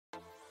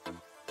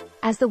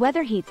As the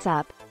weather heats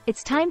up,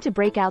 it's time to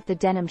break out the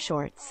denim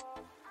shorts.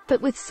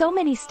 But with so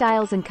many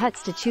styles and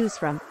cuts to choose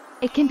from,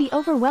 it can be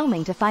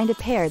overwhelming to find a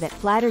pair that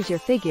flatters your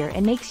figure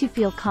and makes you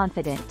feel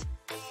confident.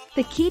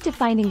 The key to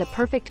finding the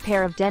perfect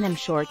pair of denim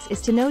shorts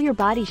is to know your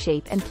body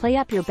shape and play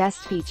up your best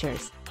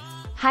features.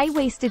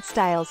 High-waisted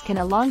styles can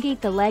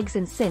elongate the legs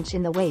and cinch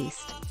in the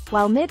waist,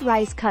 while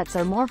mid-rise cuts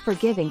are more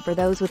forgiving for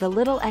those with a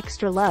little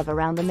extra love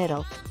around the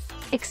middle.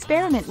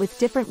 Experiment with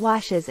different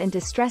washes and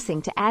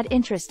distressing to add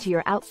interest to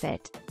your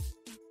outfit.